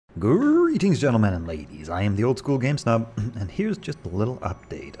Greetings, gentlemen and ladies. I am the Old School Game Snob, and here's just a little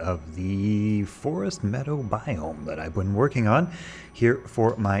update of the Forest Meadow biome that I've been working on here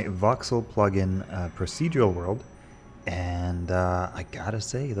for my Voxel plugin Procedural world. And I gotta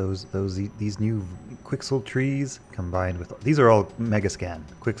say, these new Quixel trees combined with these are all MegaScan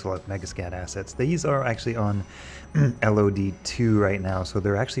Quixel MegaScan assets. These are actually on LOD 2 right now, so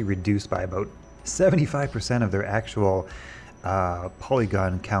they're actually reduced by about 75% of their actual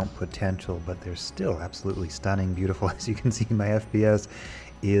polygon count potential, but they're still absolutely stunning, beautiful. As you can see, my FPS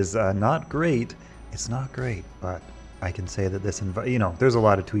is not great. It's not great, but I can say that this, there's a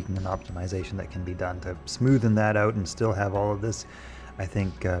lot of tweaking and optimization that can be done to smoothen that out and still have all of this, I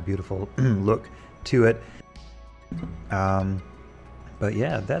think, beautiful look to it. But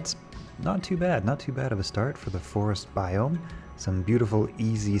yeah, that's not too bad. Not too bad of a start for the forest biome. Some beautiful,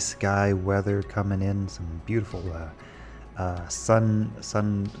 easy sky weather coming in. Some beautiful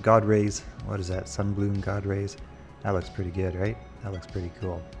sun god rays. What is that? Sun bloom god rays. That looks pretty good, right? That looks pretty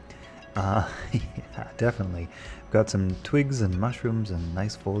cool. Yeah, definitely. Got some twigs and mushrooms and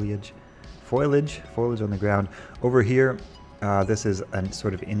nice foliage on the ground. Over here, this is a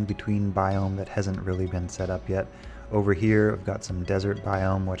sort of in-between biome that hasn't really been set up yet. Over here, I've got some desert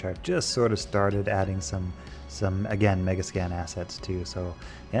biome, which I've just sort of started adding some again, MegaScan assets too. So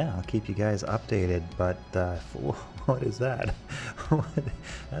yeah, I'll keep you guys updated. But what is that?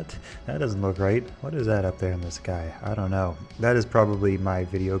 That doesn't look right. What is that up there in the sky? I don't know. That is probably my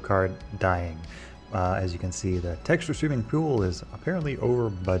video card dying. As you can see, the texture streaming pool is apparently over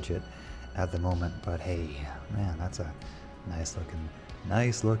budget at the moment. But hey, man, that's a nice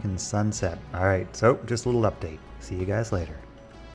looking sunset. All right, so just a little update. See you guys later.